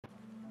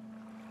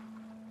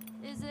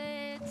Is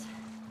it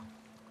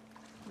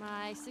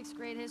my 6th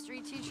grade history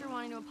teacher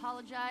wanting to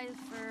apologize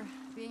for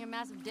being a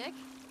massive dick?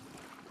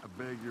 I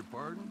beg your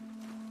pardon?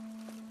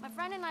 My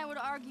friend and I would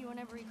argue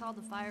whenever he called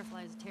the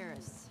Fireflies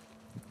terrorists.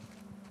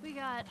 We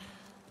got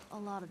a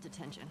lot of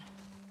detention.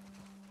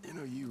 You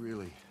know, you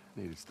really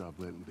need to stop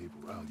letting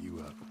people rile you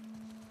up.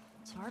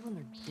 It's hard when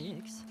they're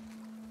dicks.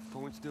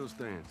 Point still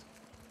stands.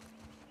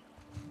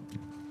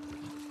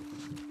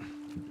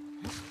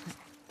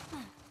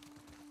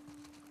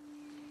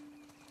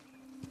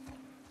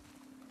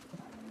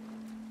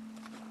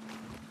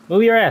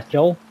 Move your ass,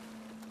 Joel.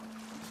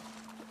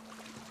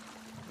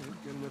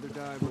 Get another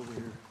dive over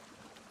here.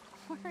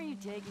 Where are you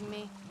taking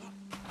me?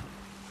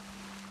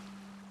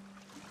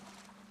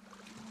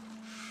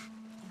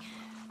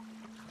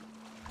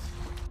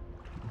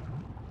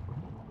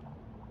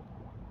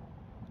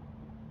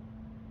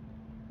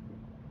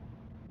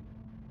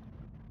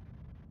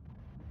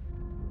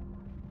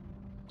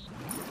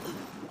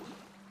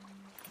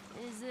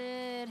 Is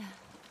it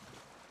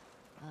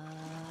a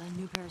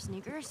new pair of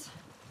sneakers?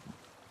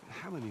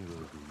 How many of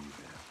those do you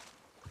have?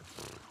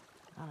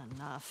 Not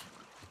enough.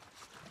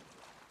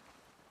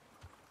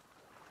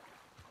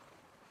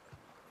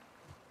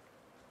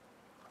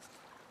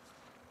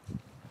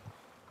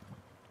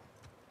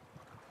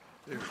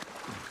 There.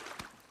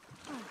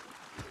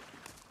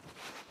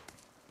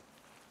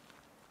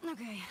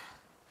 Okay.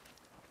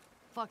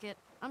 Fuck it.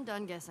 I'm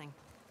done guessing.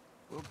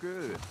 Well,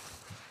 good.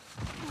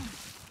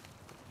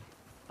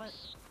 But,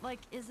 like,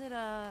 is it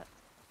a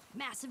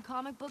massive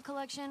comic book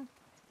collection?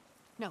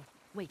 No,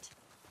 wait.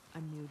 A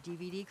new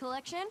DVD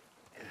collection?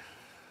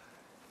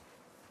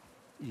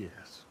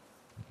 Yes.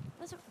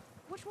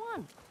 Which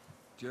one?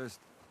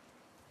 Just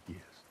yes.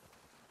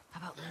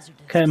 How about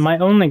Laserdiscs? Okay, my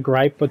only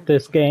gripe with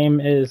this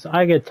game is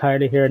I get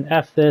tired of hearing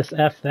F this,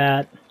 F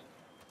that.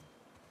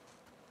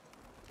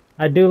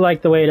 I do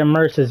like the way it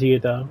immerses you,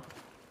 though.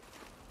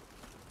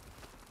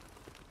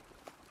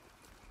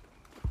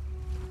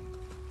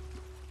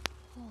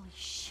 Holy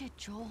shit,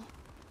 Joel.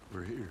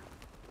 We're here.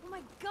 Oh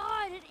my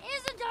god, it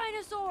is a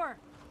dinosaur!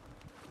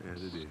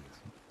 Yes, it is.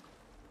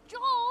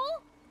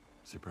 Joel!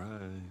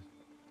 Surprise.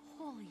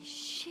 Holy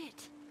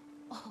shit.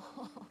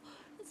 Oh,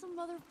 it's a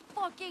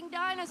motherfucking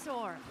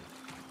dinosaur.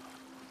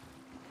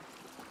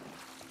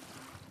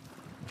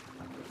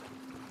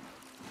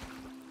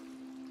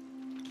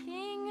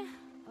 King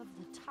of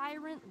the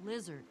Tyrant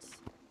Lizards.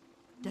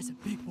 That's a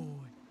big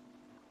boy.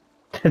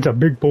 It's a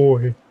big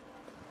boy.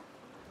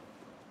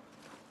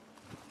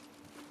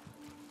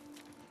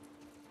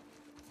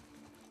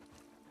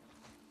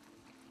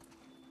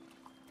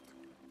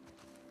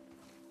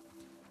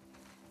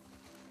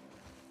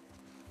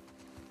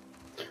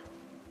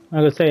 I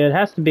would say it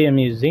has to be a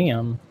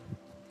museum.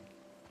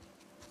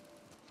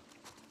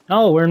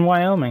 Oh, we're in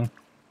Wyoming.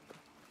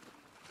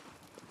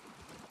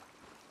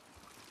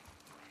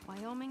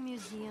 Wyoming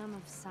Museum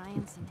of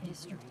Science and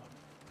History.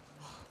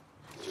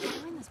 How'd you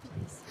find this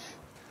place?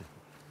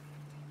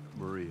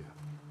 Maria.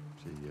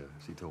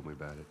 She told me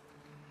about it.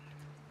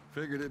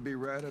 Figured it'd be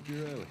right up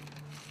your alley.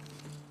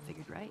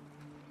 Figured right.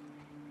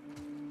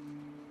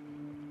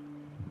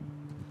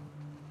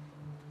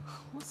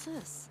 What's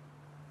this?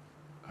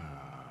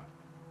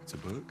 It's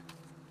a book?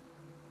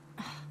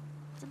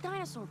 It's a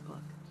dinosaur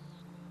book.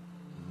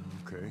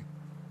 Okay.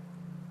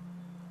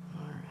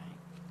 All right.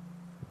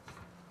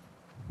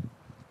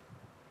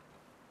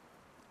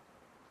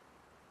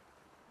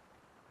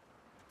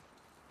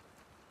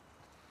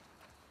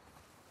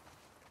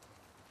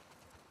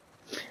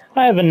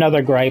 I have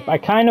another gripe. I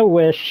kind of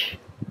wish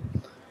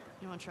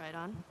You want to try it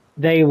on?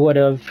 they would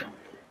have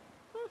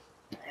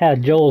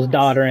had Joel's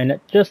daughter in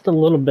it just a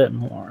little bit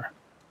more.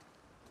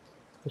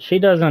 She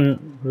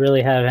doesn't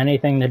really have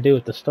anything to do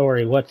with the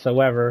story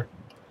whatsoever.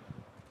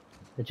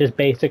 It's just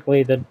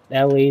basically that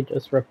Ellie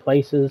just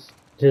replaces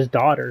his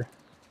daughter.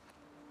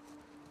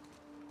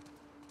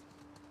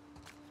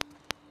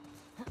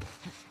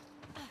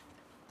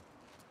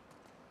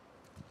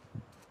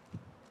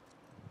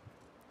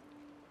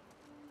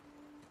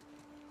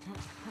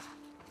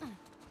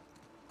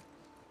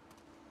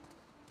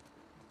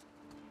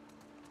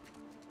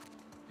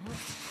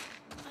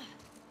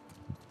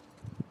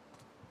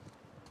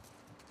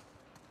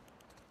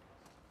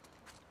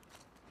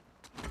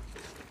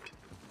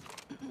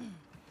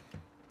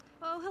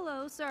 Oh,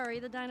 hello. Sorry,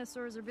 the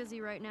dinosaurs are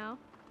busy right now.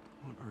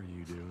 What are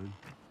you doing?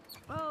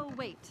 Oh,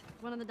 wait.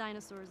 One of the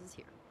dinosaurs is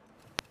here.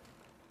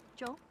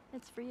 Joel,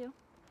 it's for you.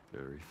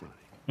 Very funny.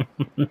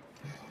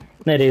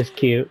 That is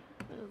cute.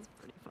 That was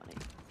pretty funny.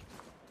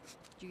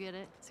 Did you get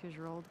it? It's because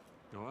you're old.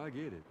 No, I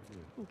get it.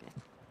 Yeah. Okay.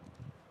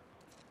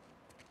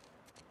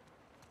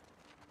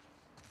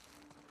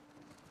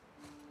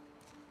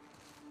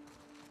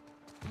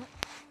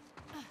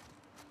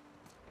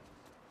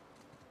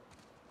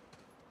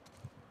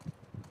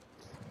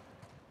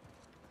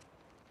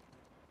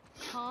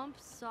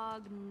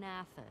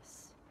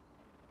 Compsognathus.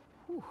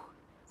 Whew,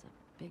 that's a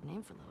big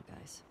name for little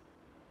guys.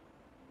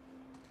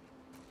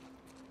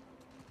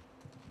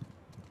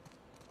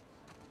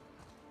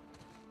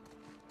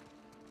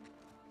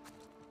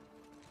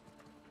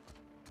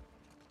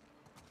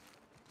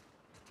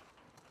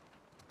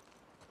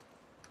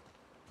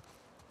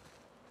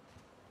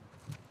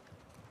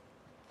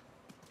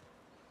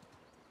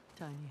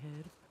 tiny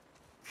head.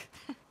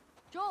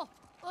 Joel,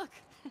 look!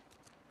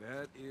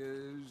 That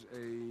is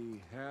a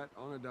hat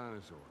on a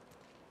dinosaur.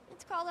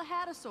 It's called a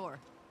hatasaur.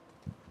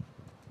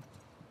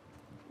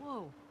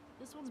 Whoa,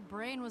 this one's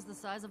brain was the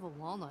size of a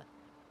walnut.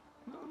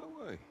 No,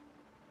 no way.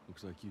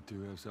 Looks like you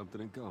two have something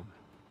in common.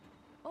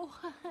 Oh,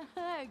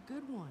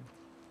 good one.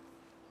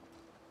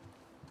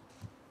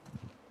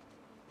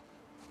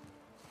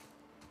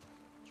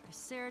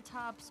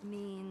 Triceratops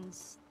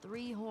means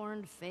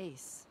three-horned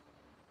face.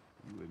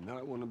 You would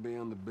not want to be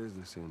on the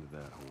business end of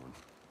that horn.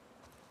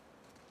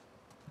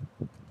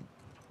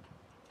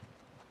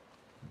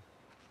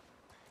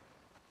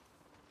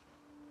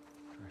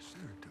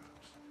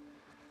 Triceratops.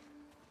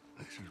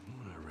 This is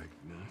one I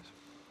recognize.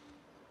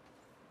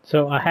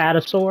 So a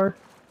hatasaur?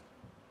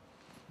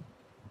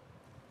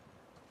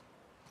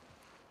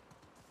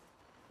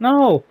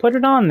 No, put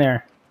it on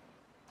there.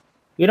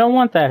 You don't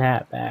want that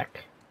hat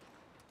back.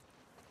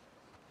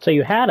 So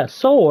you had a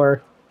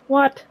sore?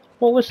 What?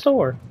 What was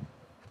sore?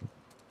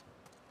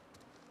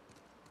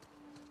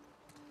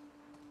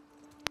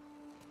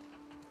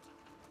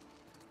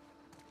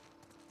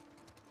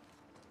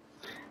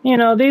 You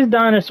know, these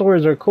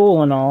dinosaurs are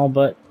cool and all,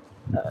 but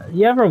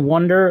you ever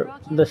wonder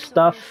the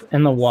stuff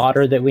in the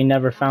water that we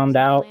never found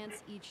out?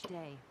 Each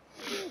day.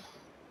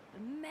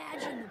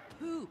 Imagine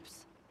the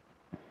poops.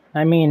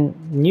 I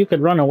mean, you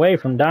could run away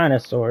from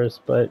dinosaurs,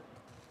 but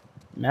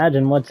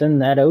imagine what's in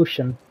that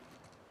ocean.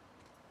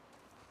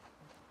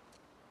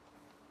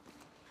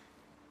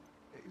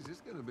 Is this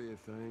gonna be a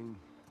thing?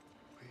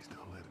 Please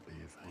don't let it be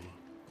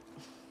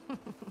a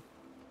thing.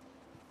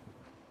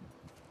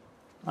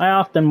 I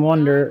often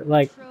wonder,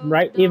 like,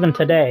 right even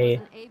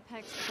today,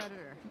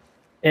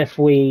 if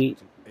we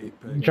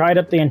dried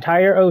up the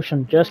entire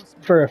ocean just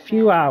for a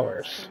few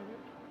hours,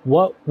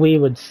 what we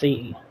would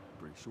see.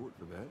 Pretty short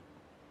for that.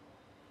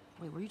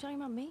 Wait, were you talking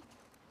about me?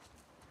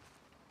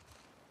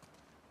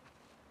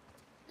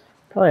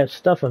 Probably have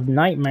stuff of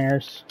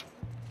nightmares.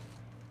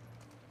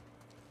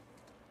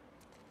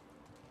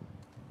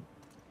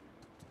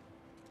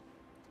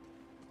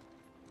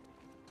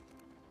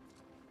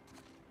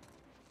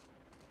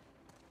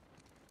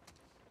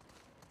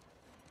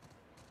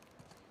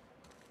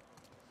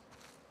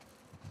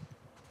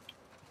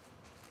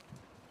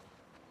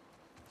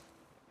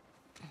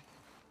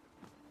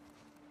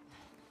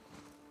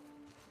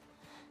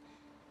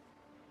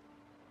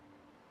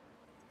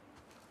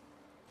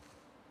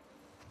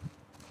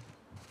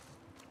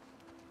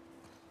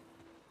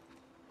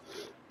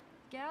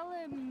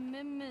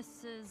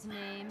 Gallimimus's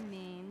name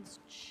means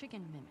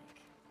chicken mimic.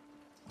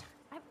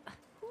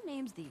 Who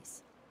names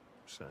these?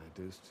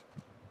 Scientists.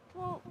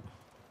 Well,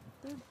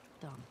 they're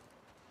dumb.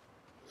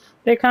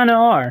 They kind of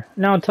are.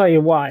 Now I'll tell you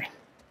why.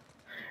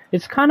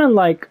 It's kind of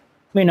like,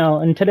 you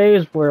know, in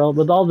today's world,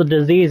 with all the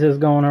diseases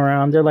going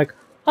around, they're like,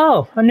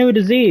 oh, a new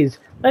disease.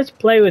 Let's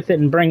play with it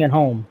and bring it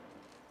home.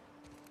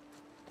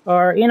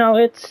 Or, you know,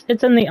 it's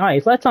in the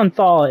ice. Let's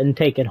unthaw it and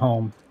take it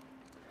home.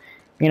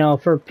 You know,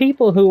 for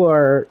people who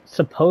are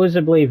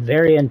supposedly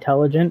very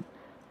intelligent,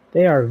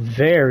 they are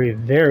very,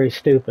 very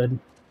stupid.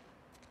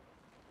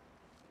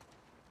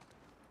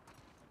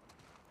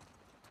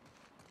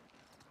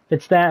 If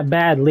it's that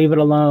bad, leave it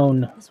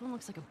alone. This one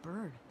looks like a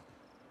bird.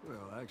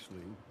 Well,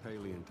 actually,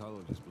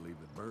 paleontologists believe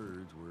that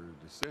birds were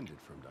descended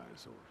from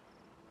dinosaurs.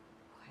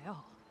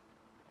 Well,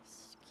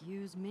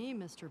 excuse me,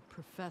 Mr.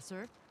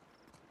 Professor.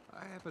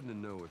 I happen to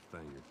know a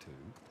thing or two.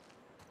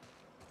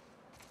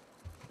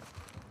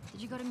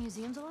 Did you go to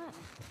museums a lot?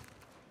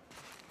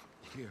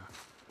 Yeah.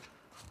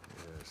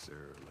 Yeah, Sarah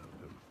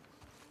loved them.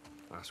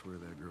 I swear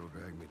that girl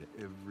dragged me to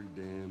every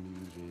damn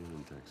museum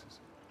in Texas.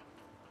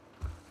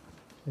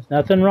 There's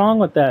nothing wrong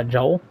with that,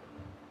 Joel.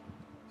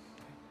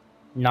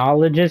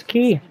 Knowledge is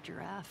key. It's like a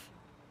giraffe.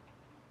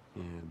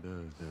 Yeah, it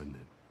does, doesn't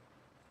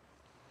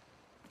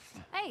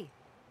it? Hey!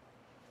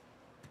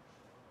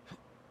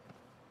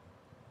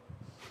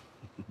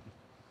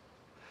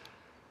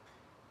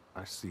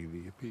 I see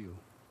the appeal.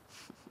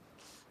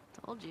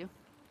 Told you.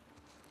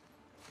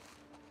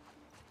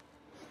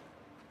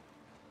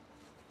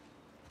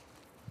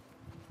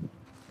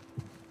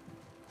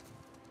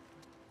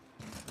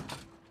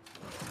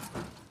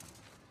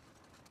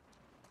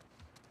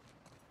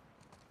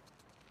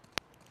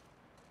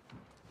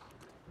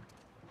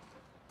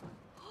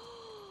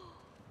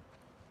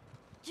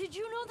 Did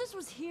you know this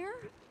was here?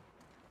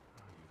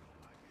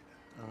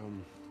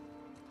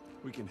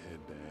 We can head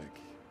back.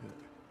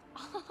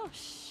 Oh,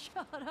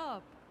 shut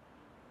up.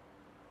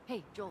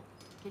 Hey, Joel,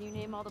 can you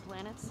name all the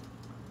planets?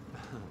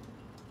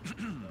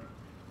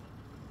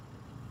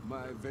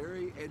 My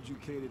very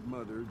educated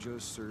mother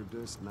just served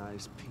us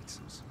nice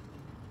pizzas.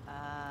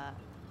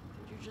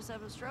 Did you just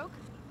have a stroke?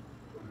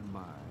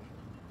 My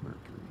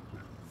Mercury,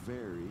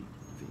 very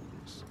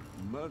Venus,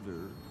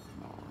 Mother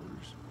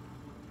Mars.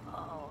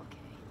 Oh, okay.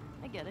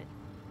 I get it.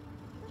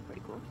 That's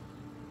pretty cool.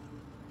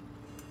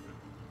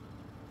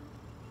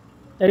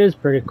 It is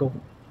pretty cool.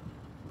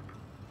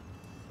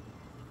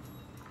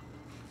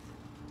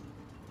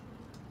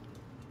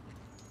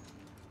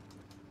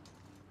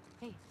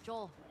 Hey,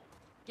 Joel,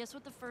 guess Guess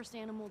what the first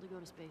animal to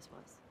go to space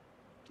was?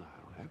 I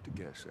don't have to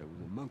guess. That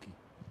was a monkey.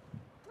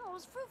 No, it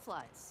was fruit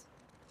flies.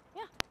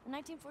 Yeah, in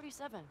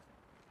 1947.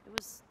 It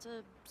was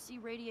to see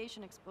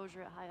radiation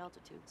exposure at high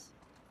altitudes.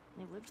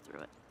 They lived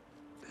through it.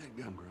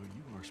 Dadgum, girl,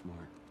 you are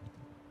smart.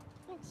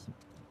 Thanks.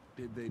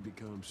 Did they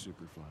become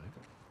superfly?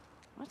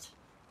 What?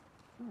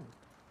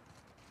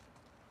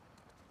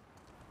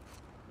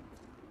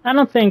 I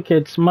don't think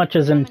it's much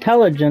as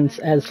intelligence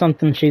as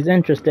something she's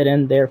interested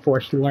in,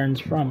 therefore she learns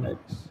from it.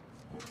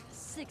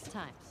 6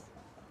 times.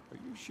 Are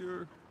you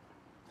sure?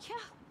 Yeah,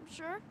 I'm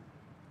sure.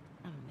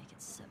 I'm gonna make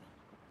it 7.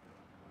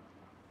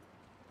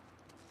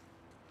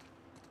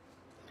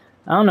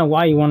 I don't know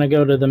why you want to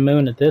go to the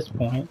moon at this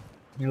point.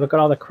 You look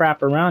at all the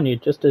crap around you,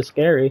 just as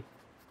scary.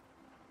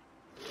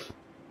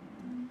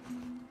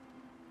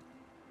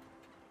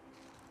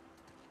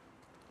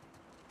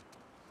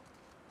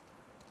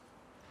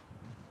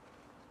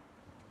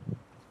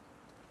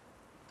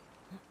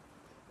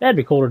 That'd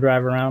be cool to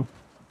drive around.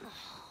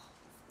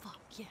 Fuck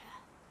yeah.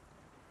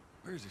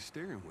 Where's the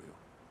steering wheel?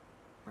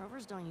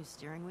 Rovers don't use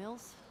steering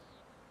wheels.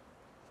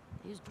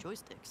 They use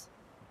joysticks.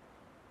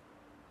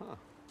 Huh.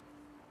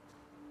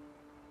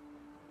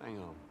 Hang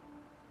on.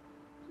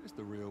 Is this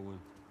the real one?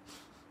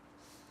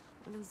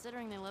 And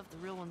considering they left the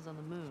real ones on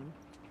the moon,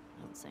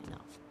 I would say no.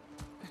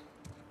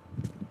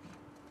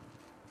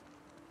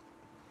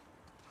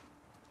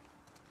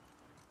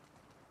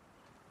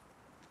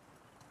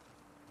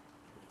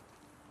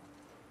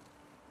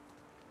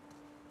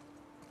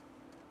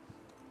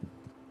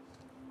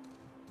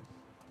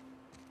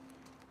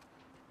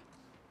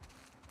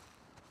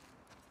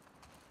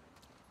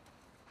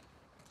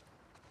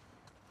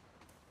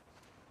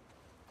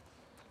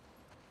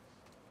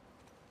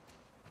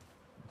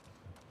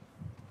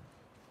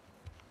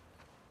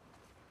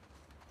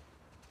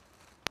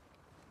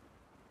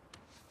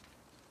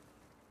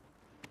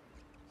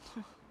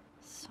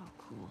 So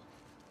cool.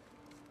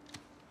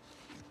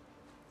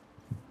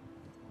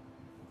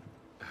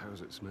 How's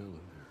it smell in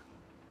there?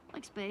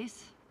 Like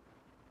space.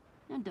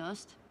 And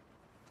dust.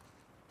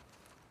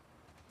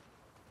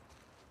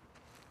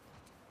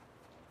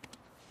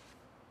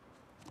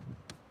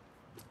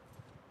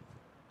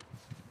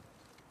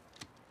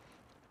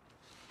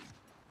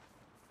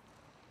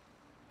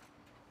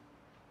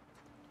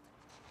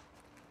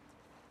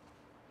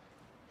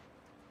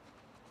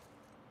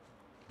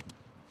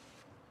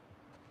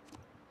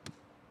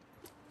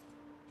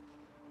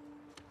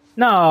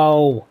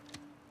 No!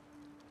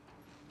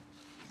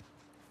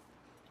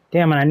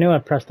 Damn it, I knew I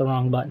pressed the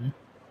wrong button.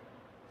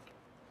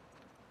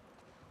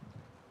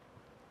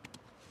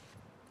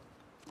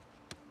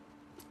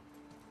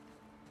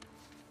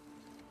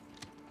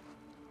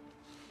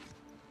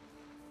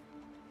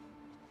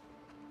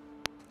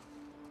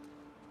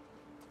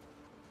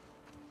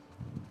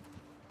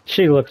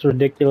 She looks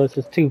ridiculous.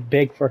 It's too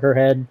big for her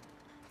head.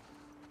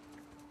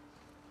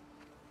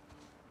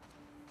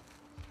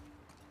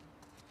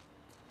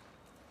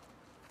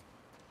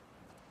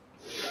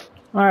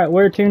 Alright,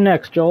 where to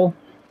next, Joel?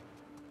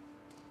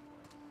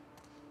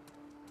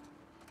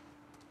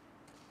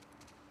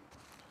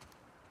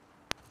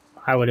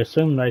 I would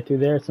assume right through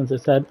there since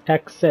it said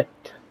exit.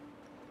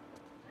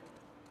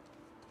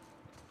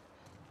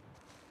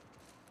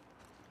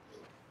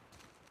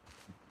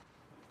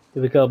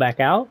 Do we go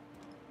back out?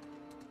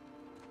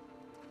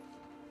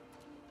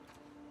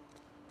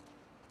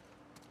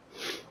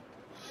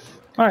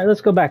 Alright, let's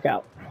go back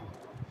out.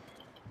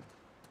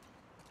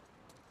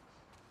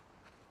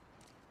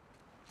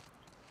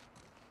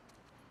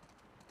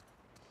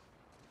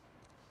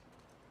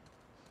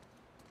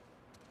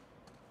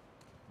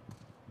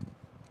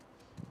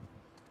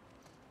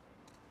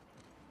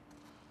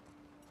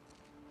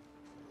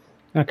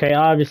 Okay,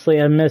 obviously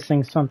I'm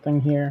missing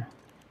something here.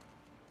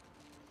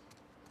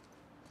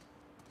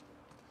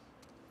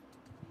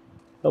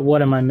 But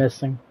what am I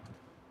missing?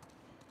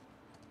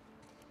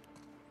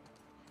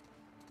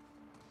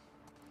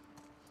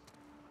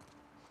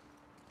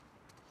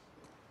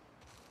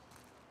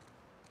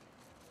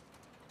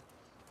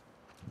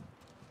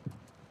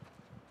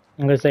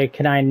 I'm gonna say,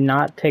 can I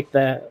not take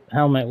the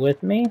helmet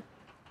with me?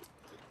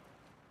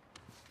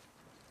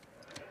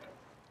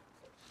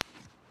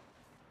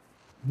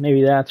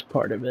 Maybe that's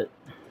part of it.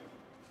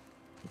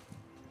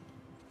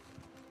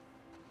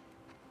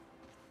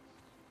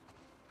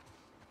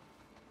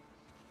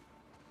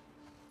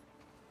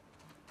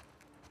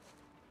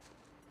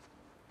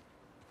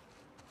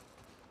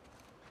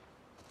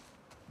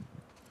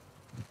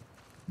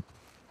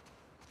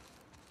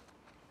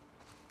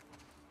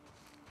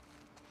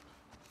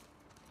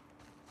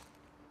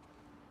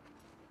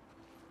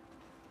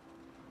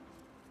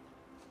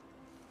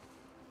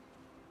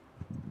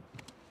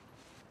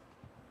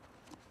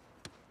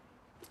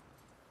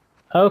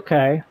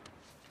 Okay.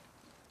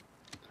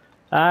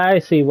 I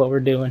see what we're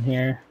doing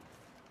here.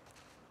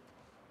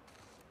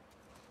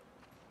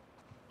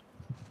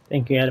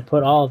 Think you had to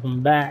put all of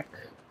them back.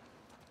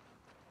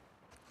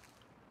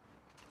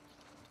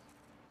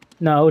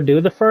 No,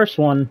 do the first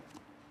one.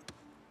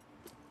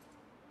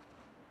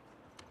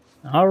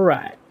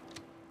 Alright.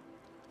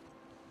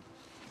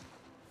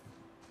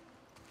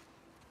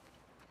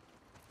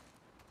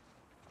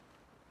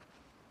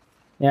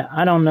 Yeah,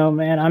 I don't know,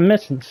 man. I'm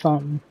missing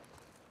something.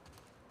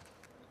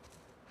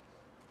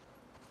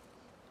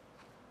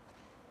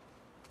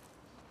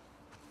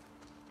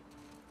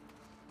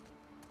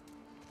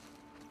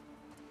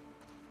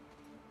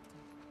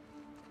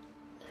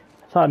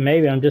 I thought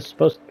maybe I'm just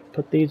supposed to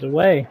put these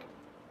away.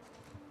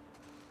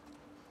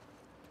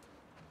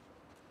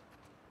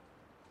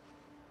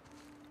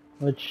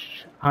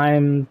 Which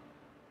I'm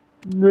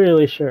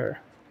really sure.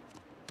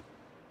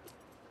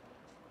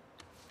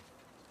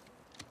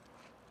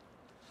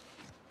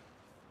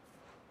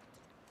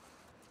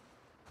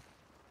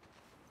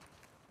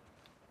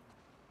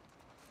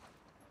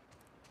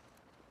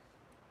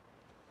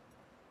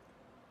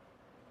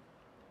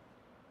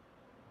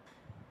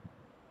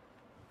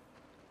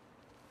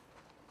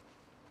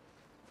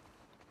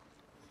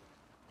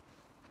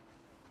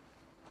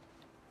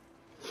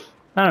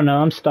 I don't know,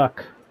 I'm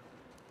stuck.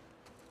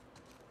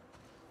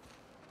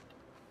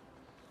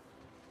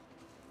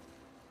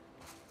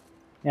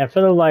 Yeah,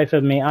 for the life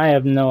of me, I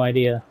have no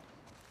idea.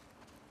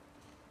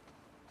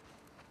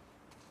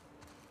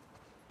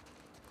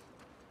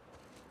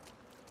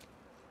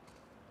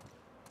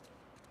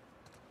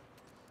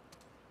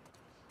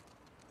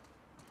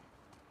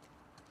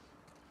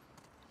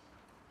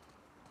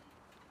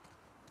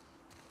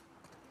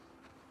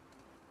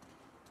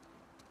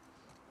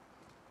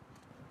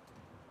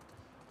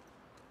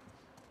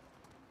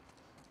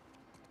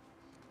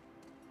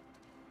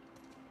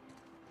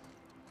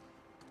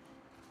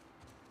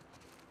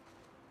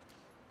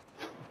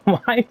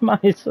 Why am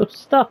I so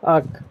stuck?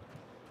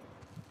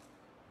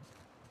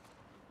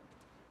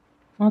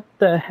 What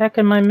the heck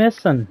am I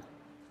missing?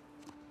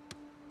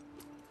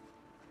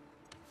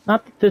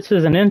 Not that this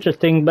isn't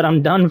interesting, but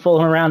I'm done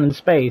fooling around in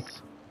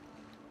space.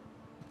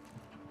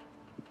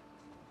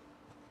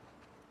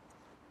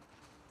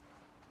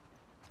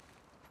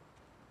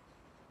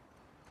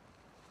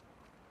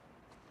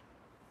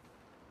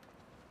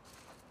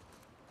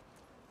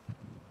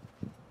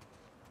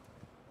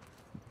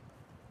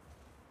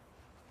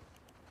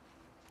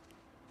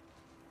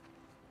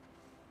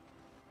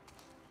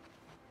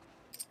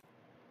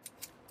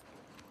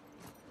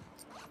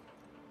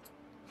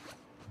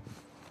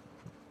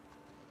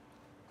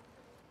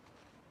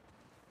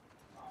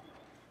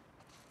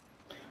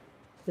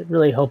 I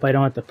really hope I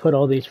don't have to put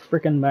all these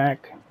frickin'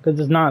 back, because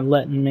it's not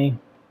letting me.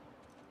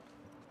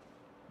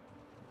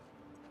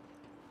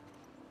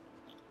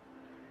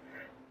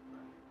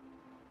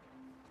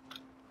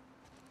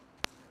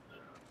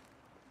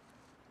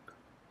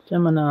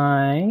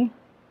 Gemini.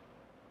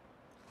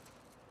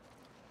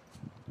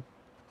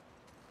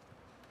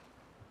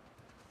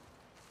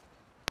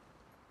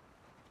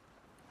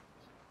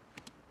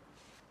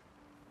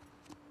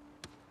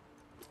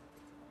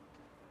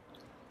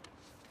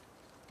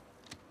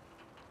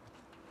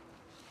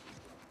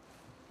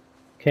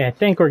 Okay, I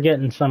think we're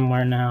getting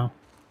somewhere now.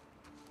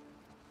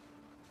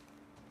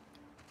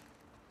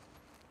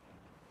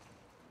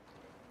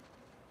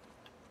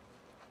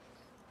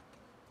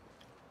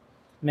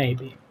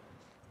 Maybe.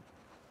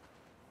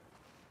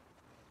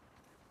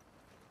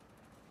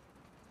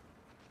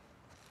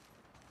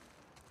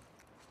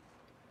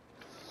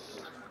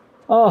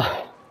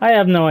 Oh, I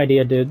have no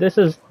idea, dude. This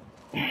is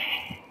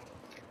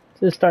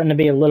starting to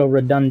be a little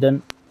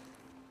redundant.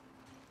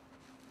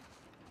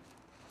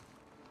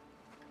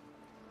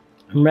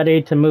 I'm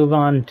ready to move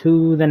on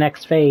to the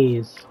next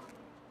phase.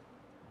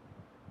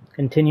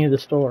 Continue the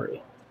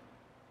story.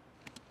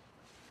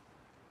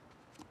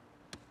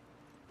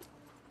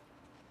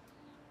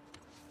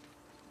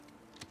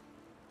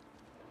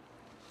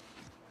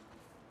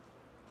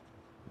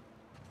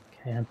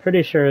 Okay, I'm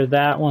pretty sure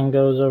that one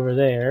goes over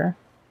there.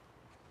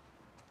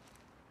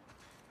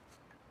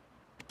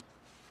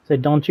 So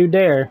don't you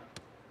dare.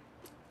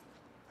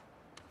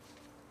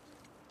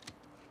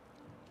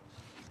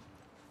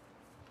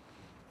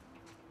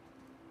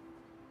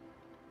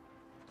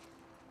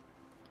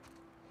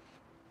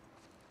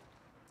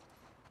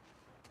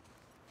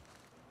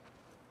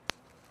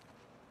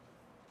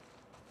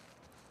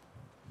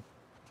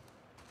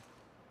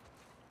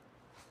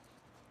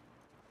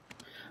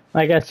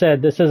 Like I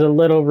said, this is a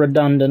little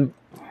redundant.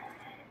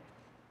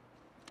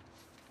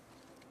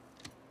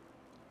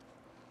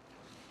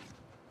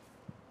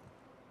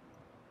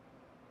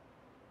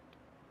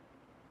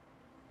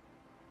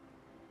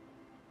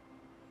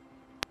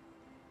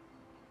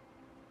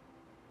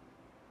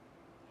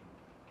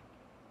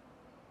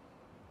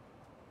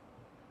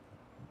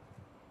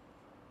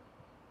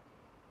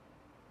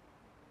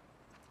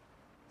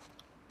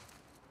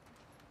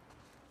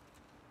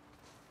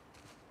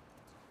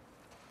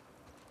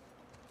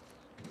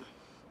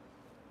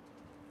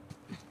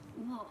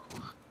 Whoa.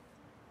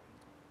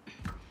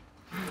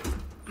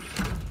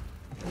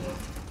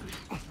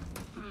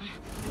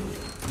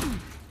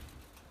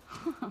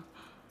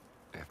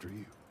 After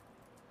you.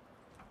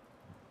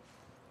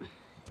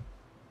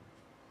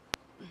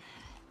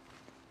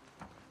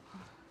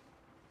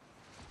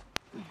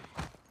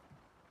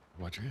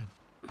 Watch your hand.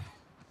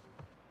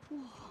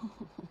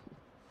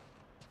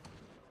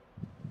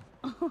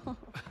 Whoa.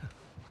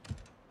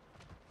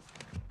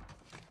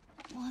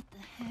 What the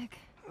heck?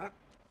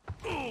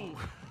 Oh!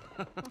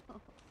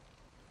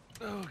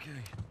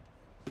 Okay.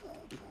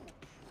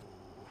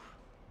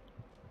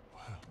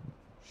 Wow.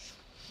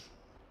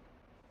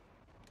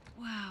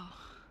 Wow.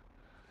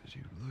 As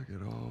you look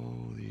at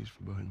all these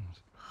buttons.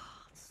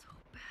 Oh, it's so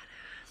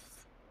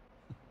badass.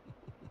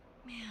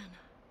 Man.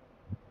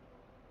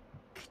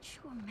 Could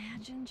you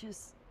imagine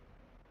just...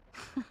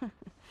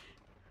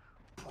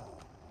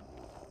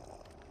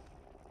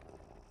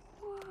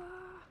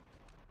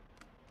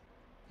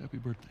 Happy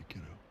birthday,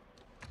 kiddo.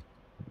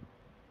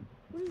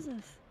 What is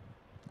this?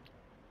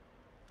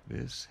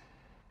 This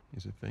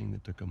is a thing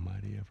that took a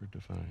mighty effort to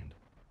find.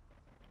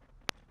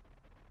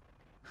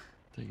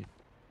 Take it.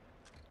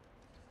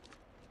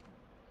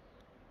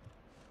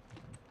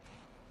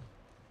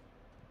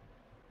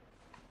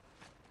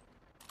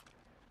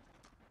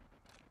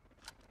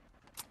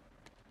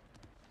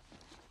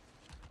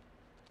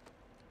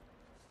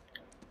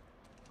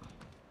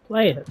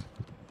 Play it.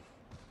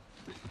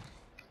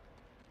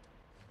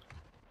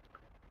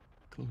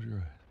 Close your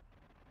eyes.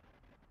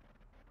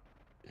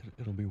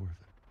 It'll be worth it.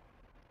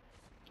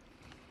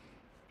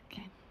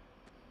 Okay.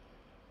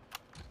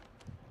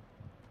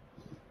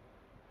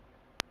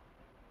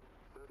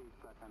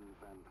 Seconds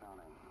and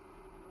counting.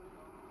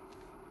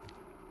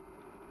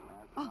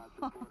 Astronauts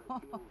report it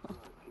feels good.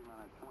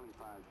 T-minus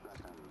 25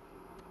 seconds.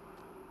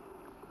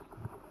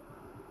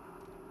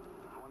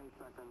 20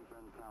 seconds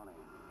and counting.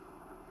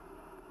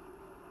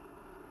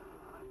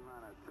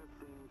 T-minus 15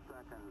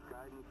 seconds.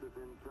 Guidance is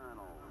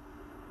internal.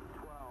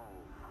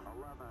 12,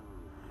 11,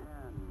 10,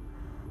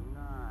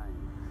 9.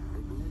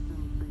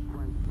 Ignition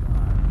sequence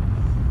start.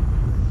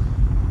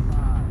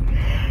 5,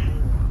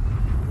 4,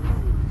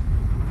 3, 2,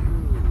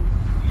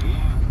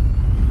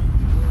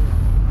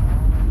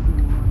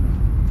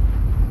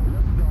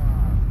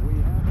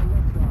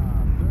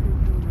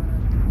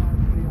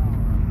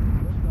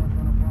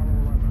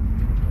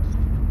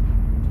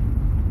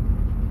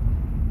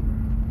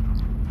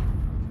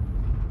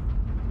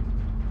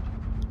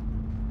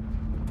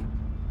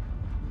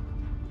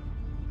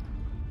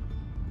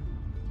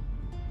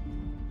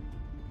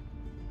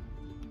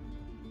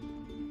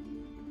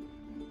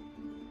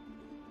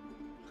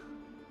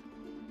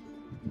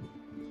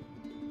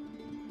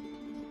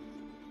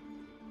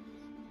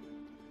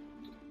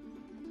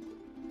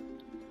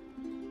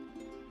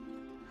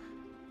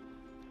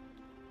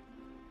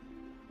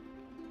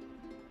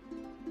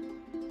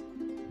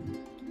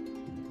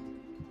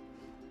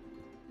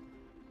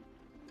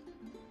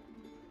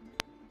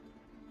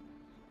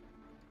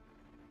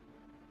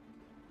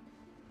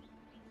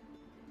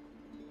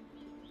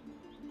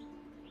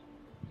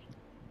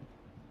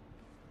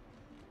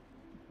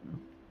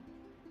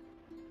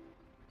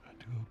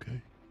 Okay.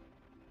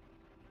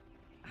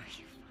 Are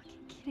you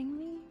fucking kidding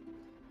me?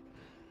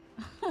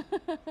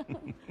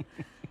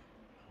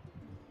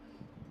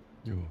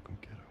 You're welcome,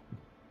 kiddo.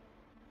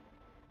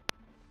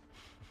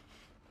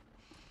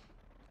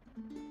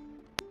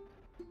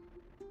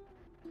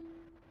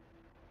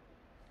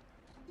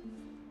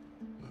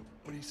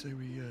 What do you say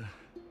we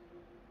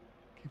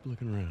keep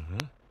looking around, huh?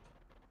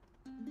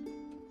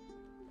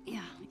 Yeah,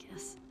 I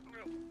guess.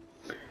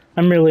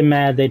 I'm really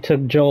mad they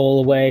took Joel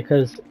away,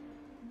 because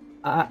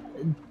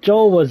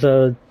Joel was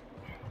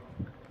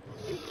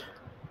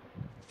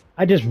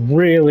I just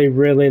really,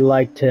 really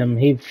liked him.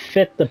 He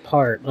fit the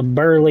part. A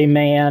burly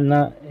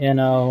man, you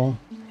know,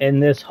 in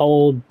this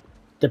whole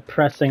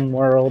depressing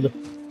world.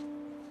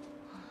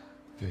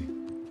 Hey.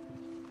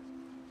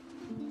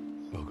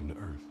 Welcome to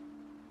Earth.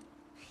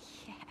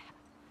 Yeah.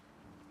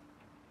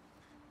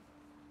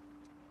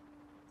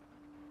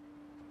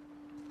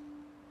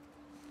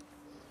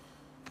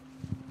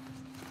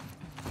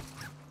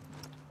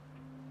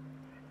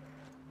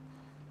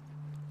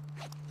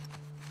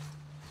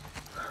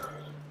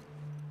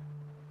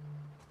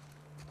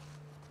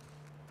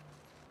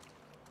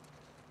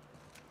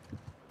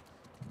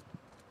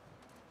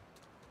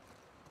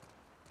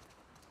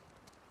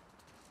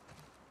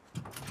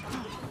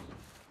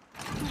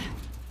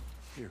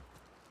 Here.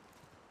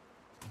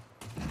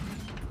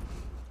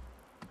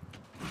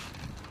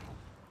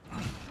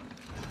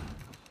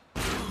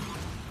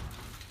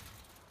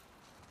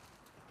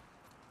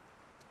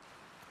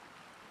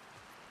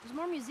 There's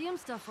more museum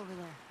stuff over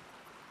there.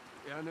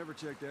 Yeah, I never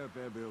checked out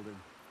that building.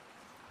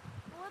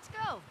 Well, let's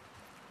go.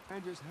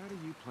 And just how do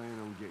you plan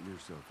on getting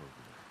yourself over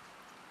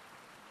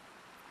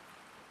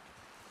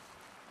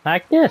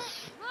Like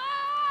this.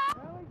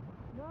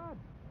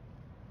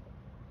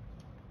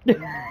 There's... You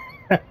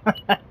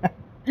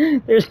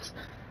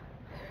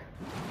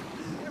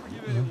ever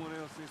give anyone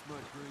else this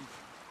much grief?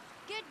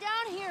 Get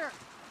down here.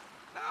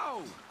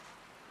 No!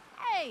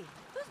 Hey,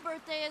 whose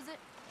birthday is it?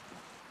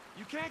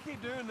 You can't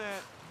keep doing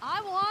that.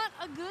 I want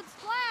a good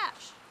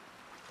splash.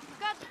 You've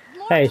got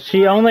more Hey, she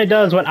exploring only to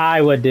does do. what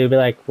I would do. Be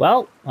like,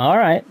 well,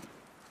 alright.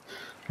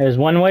 There's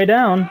one way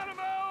down.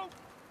 Animal!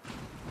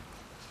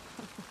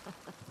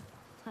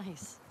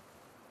 Nice.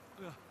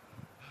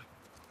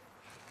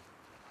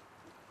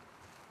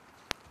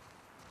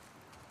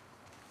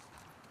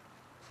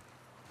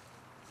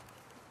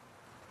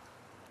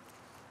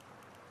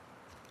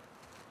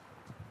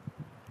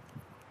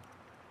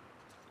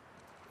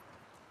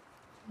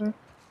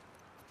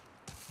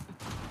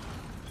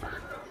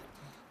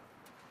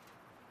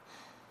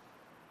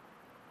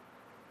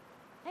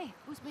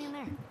 Who's being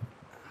there?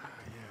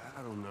 Yeah,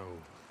 I don't know.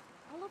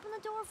 I'll open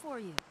the door for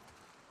you.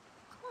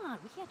 Come on,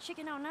 we can't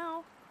chicken out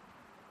now.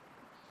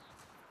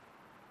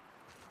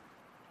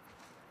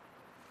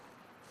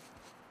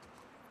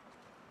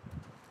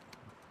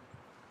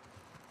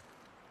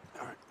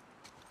 All right.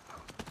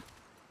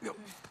 Go.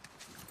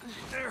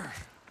 There.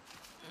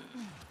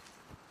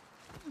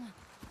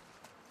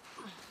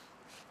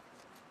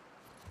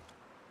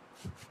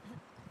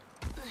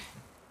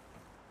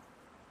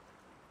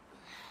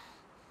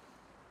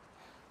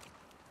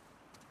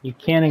 You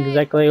can't Hey,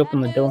 exactly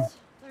open the bad door. news.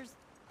 There's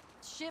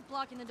shit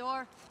blocking the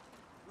door.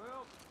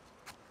 Well,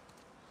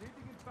 see if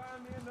you can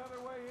find me another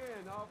way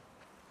in. I'll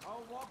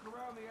walk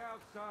around the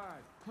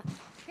outside.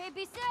 Okay,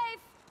 be safe.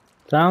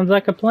 Sounds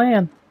like a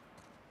plan.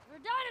 There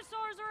are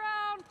dinosaurs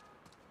around.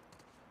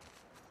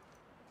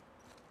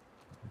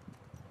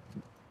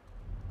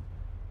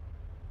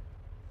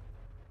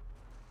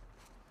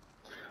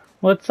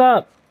 What's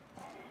up?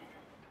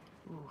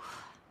 Ooh,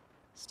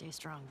 stay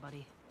strong,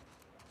 buddy.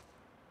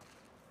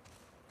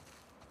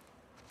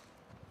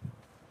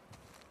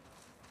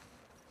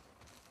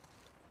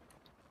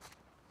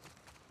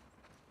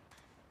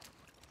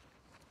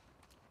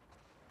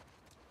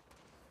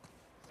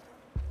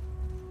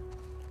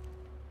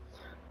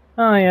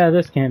 Oh yeah,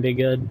 this can't be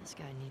good. This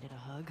guy needed a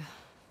hug.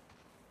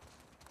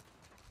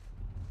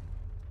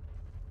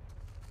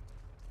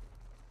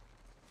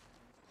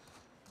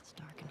 It's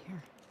dark in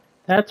here.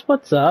 That's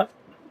what's up.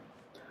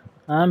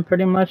 I'm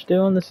pretty much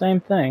doing the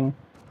same thing.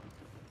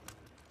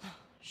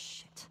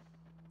 Shit.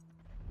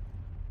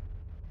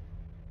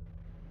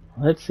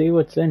 Let's see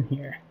what's in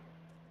here.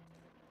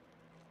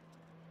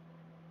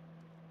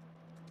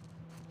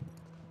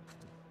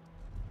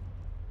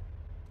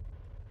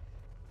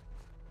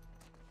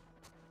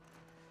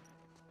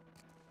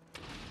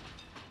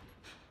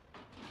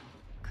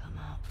 Come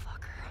on,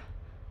 fucker.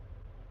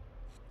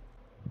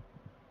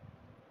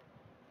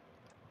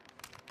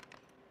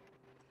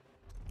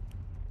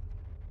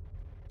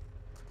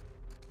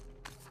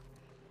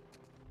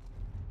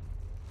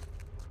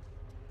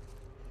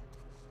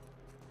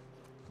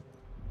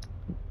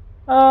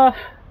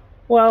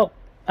 Well,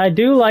 I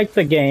do like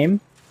the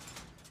game.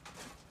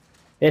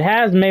 It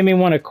has made me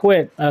want to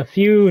quit a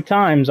few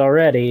times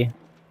already.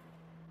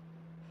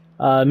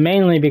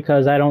 Mainly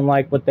because I don't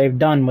like what they've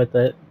done with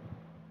it.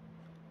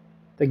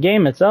 The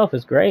game itself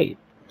is great.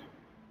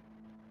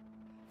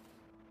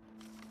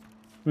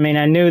 I mean,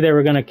 I knew they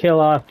were going to kill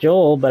off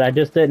Joel, but I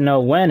just didn't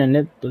know when, and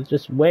it was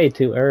just way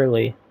too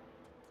early.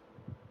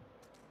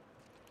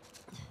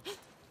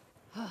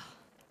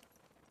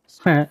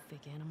 Stupid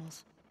fake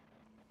animals.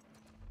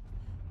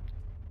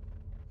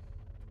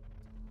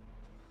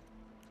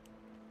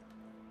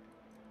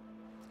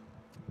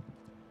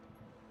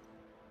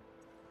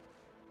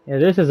 Yeah,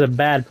 this is a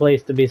bad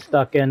place to be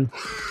stuck in.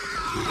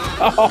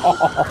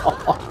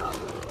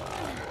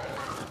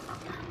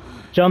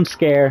 Jump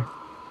scare.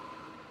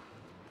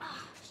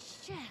 Ah,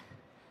 shit.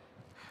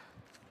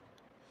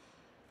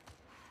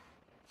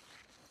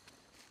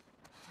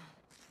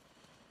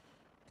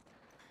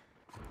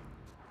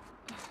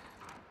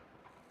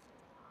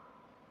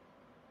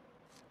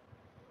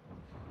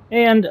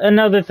 And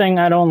another thing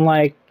I don't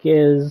like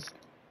is,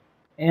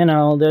 you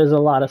know, there's a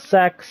lot of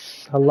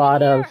sex, a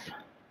lot of...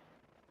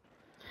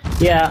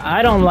 Yeah,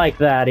 I don't like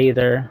that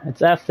either.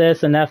 It's F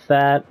this and F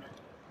that.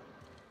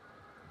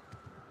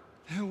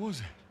 The hell was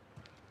it?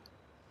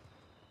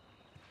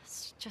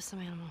 It's just some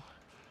animal.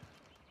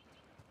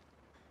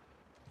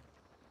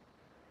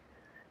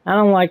 I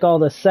don't like all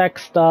the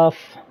sex stuff,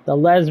 the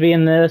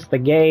lesbian this, the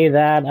gay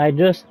that. I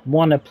just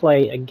want to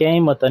play a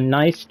game with a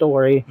nice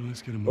story Well,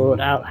 let's get a move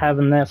without on.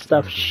 having that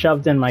stuff Started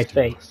shoved in my this too.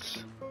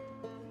 face.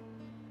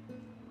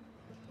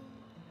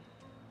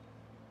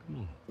 Come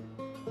on.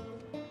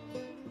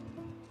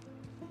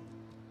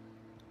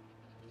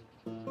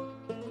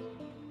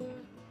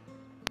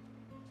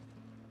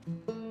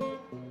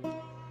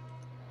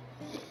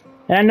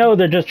 And I know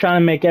they're just trying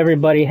to make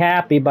everybody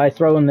happy by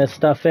throwing this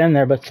stuff in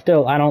there, but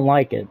still, I don't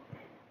like it.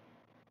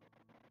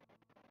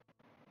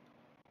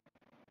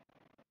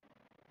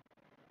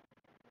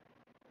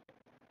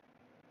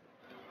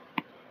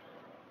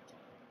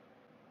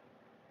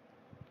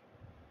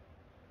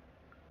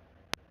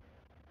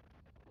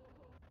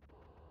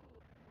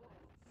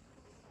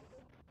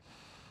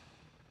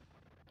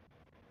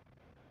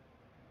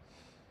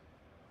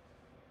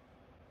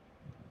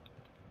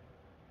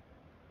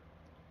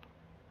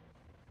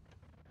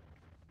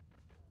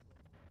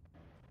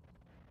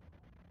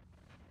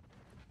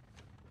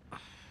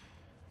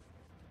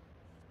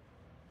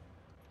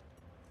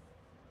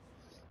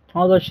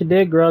 Although she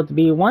did grow up to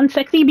be one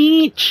sexy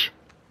beach.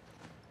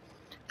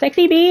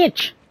 Sexy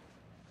beach.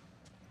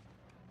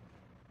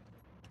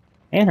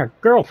 And her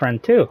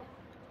girlfriend, too.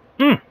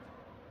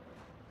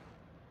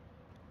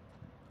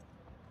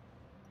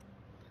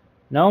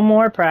 No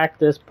more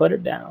practice. Put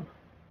it down.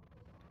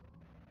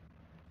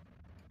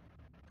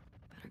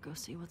 Better go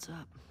see what's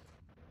up.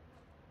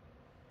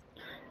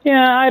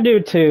 Yeah, I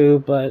do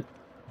too, but...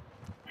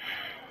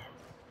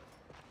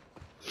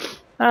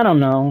 I don't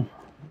know.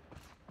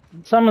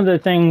 some of the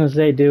things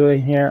they do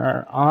in here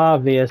are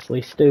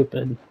obviously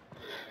stupid.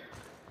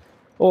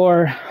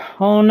 Or,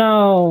 oh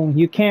no,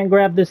 you can't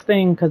grab this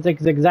thing because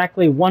it's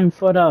exactly 1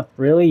 foot up.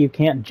 Really? You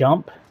can't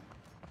jump?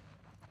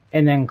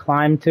 And then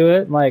climb to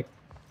it? Like,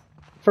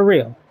 for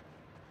real.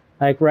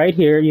 Like right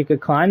here, you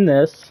could climb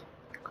this,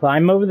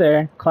 climb over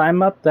there,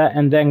 climb up that,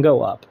 and then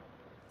go up.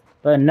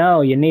 But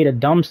no, you need a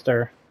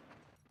dumpster.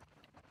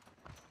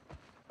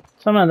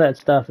 Some of that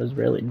stuff is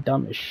really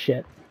dumb as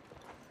shit.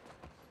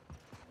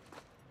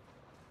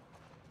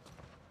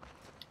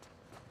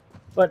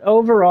 But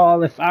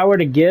overall, if I were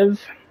to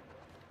give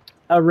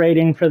a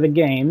rating for the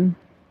game,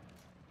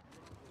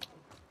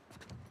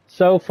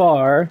 so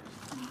far,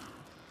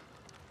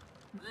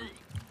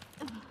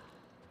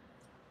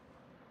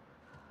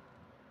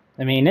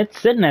 I mean, it's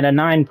sitting at a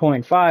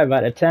 9.5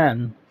 out of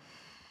 10.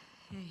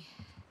 Hey.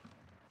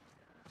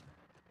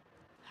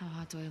 How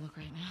hot do I look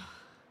right now?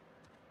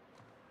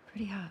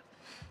 Pretty hot.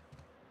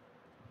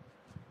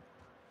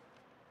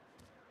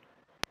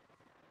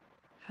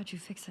 How'd you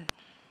fix it?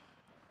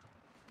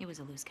 It was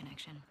a loose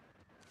connection.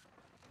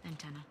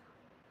 Antenna.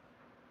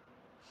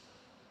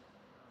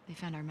 They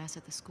found our mess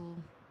at the school.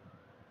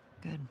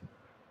 Good.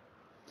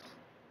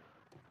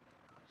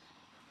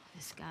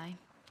 This guy,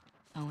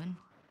 Owen,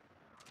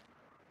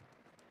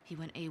 he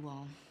went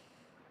AWOL.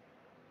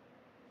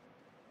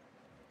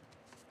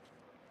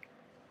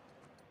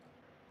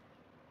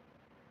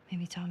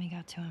 Maybe Tommy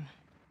got to him.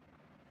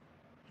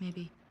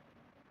 Maybe.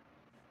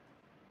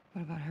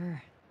 What about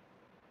her?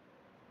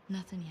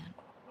 Nothing yet.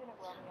 Unit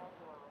Romeo,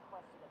 you are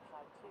requested at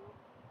Site 2.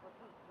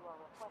 Repeat, you are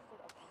requested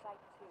at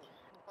Site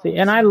 2. See,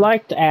 and I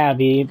liked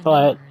Abby, The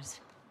but numbers,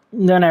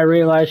 then I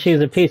realized she's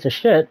a piece of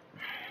shit,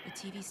 the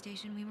TV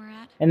station we were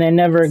at. and they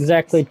never It's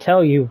exactly 6.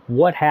 tell you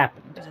what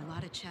happened. There's a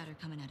lot of chatter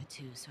coming out of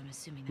 2, so I'm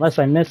assuming that's Unless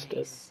I the missed it.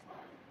 base.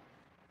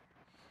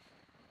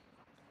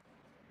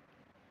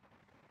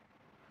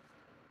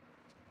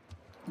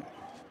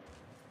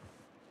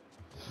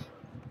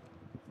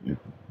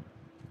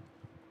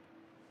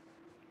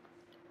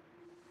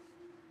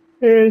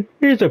 Hey,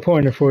 here's a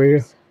pointer for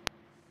you.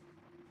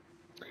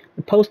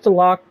 The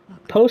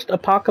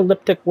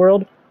post-apocalyptic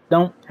world,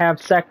 don't have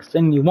sex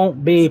and you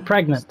won't be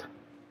pregnant.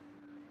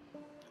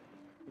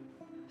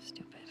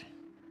 Stupid.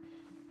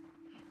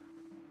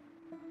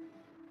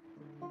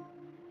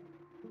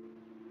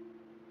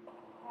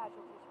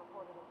 Casualties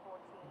reported in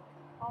 14.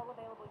 All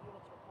available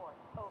units report.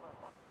 Over.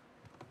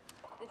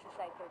 This is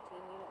Site 13.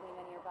 Unit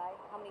Lima nearby.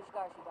 How many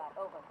scars you got?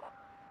 Over.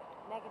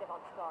 Negative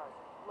on scars.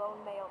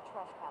 Lone male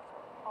trespasser.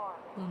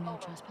 Armed. Lone male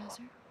Over.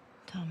 trespasser?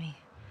 Tommy,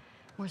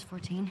 where's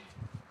 14?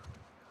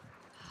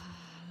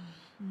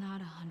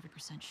 Not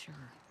 100% sure.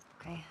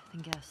 Okay,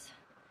 then guess.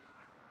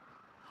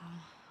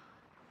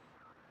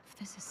 If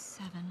this is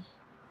 7,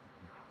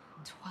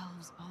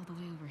 12's all the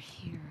way over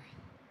here.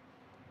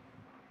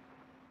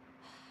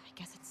 I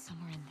guess it's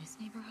somewhere in this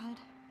neighborhood.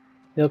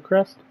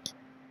 Hillcrest?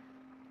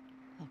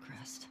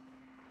 Hillcrest.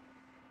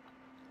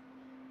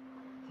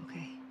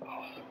 Okay.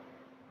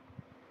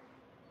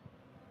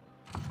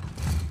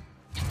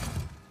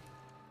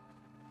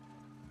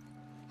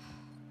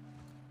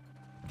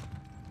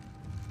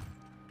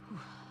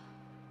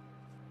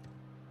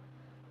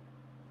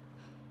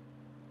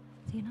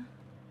 Tina?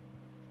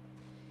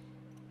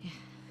 Yeah.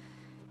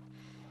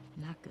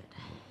 Not good.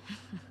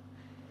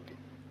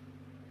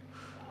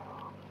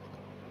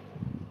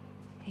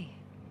 Hey.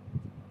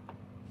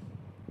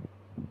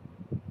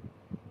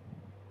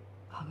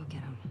 I'll go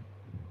get him.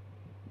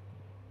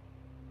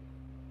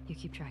 You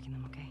keep tracking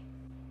them, okay?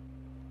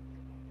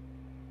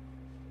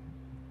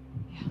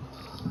 Yeah.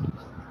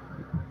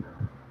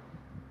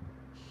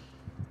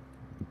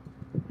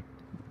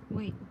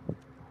 Wait.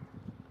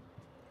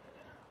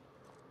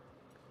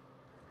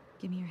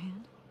 Give me your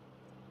hand.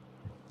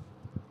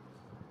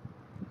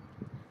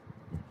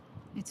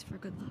 It's for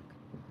good luck.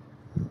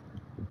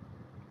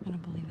 I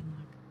don't believe in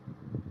luck.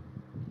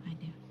 I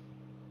do.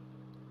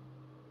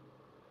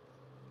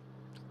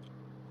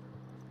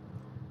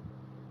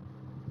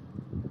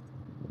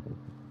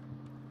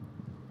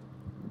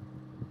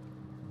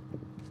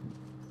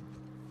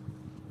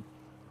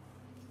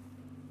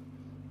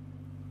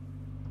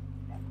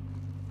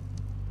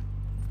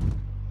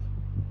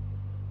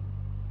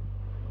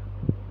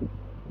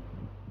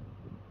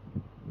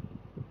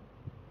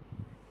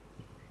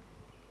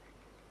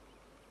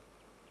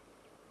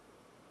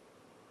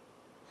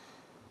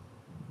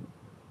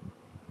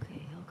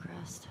 Okay,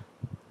 Hillcrest.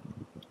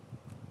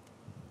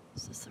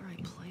 Is this the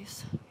right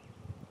place?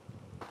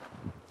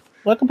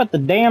 Look up at the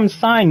damn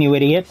sign, you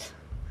idiot.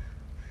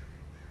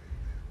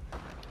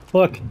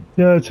 Look,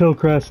 yeah, it's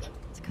Hillcrest.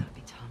 It's gotta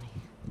be Tommy.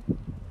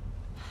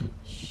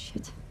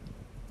 Shit.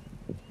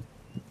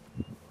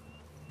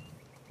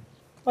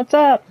 What's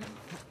up?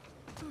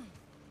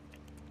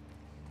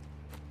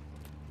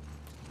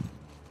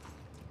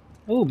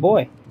 Oh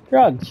boy,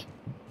 drugs.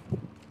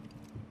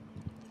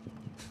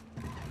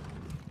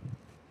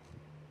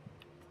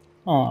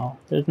 Oh,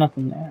 there's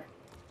nothing there.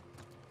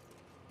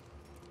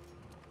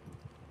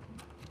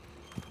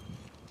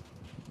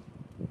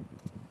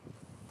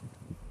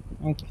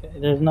 Okay,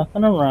 there's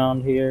nothing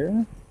around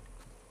here.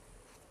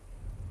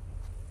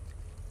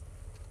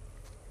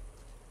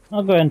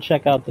 I'll go ahead and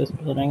check out this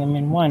building. I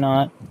mean, why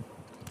not?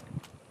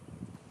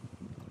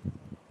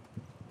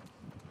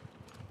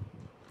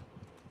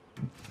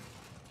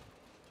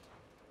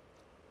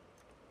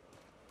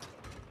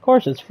 Of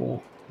course it's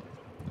full.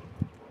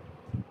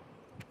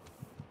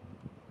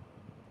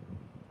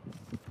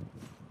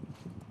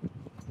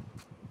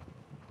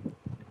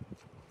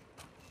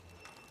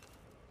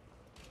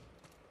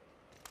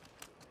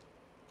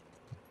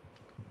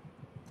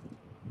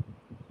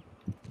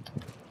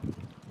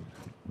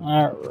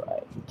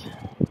 Alright.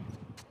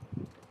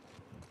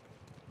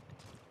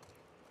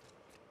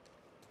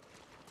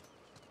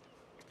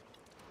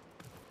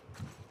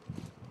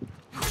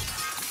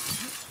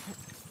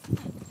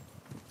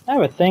 I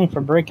have a thing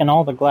for breaking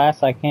all the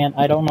glass I can.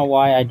 I don't know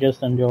why, I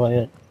just enjoy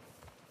it.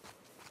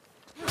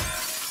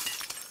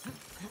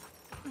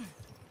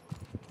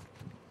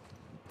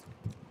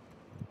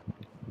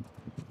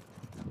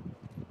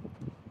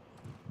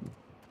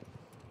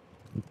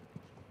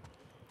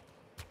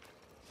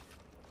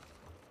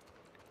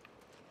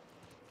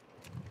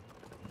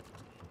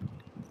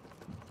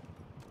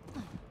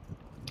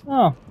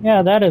 Oh,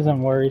 yeah, that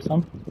isn't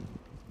worrisome.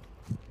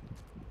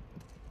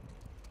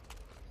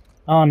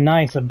 Oh,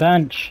 nice, a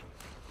bench.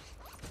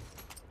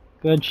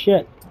 Good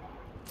shit.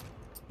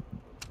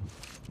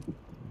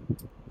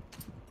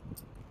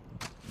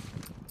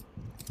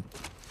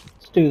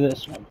 Let's do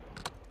this one.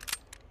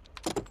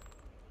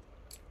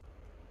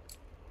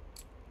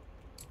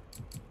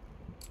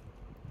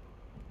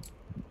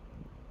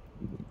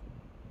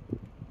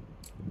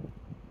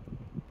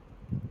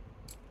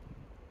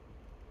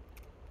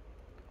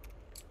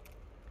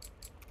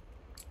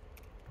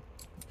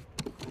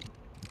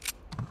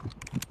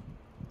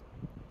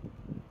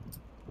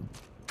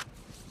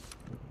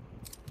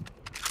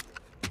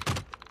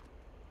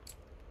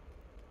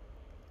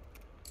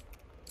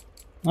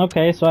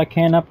 Okay, so I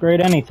can't upgrade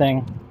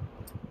anything.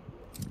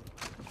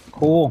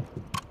 Cool.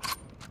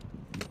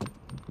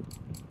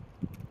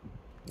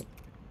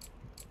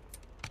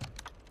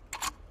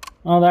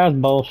 Oh, that's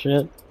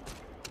bullshit.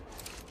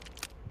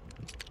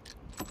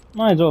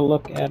 Might as well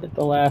look at it,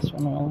 the last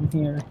one while I'm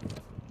here.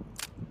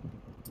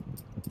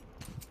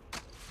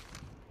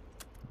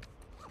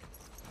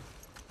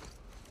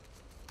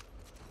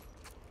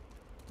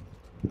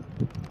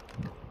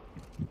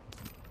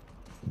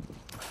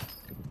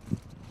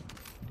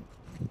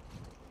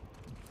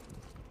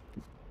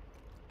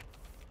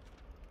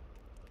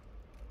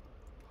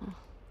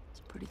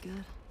 It's pretty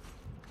good.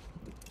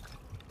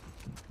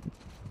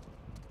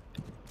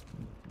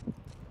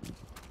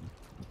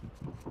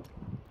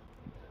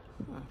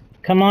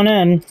 Come on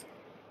in. Hey,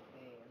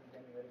 I'm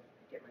getting ready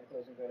to get my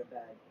clothes and go to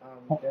bed.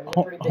 Hold, There's a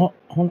pretty big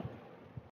hold,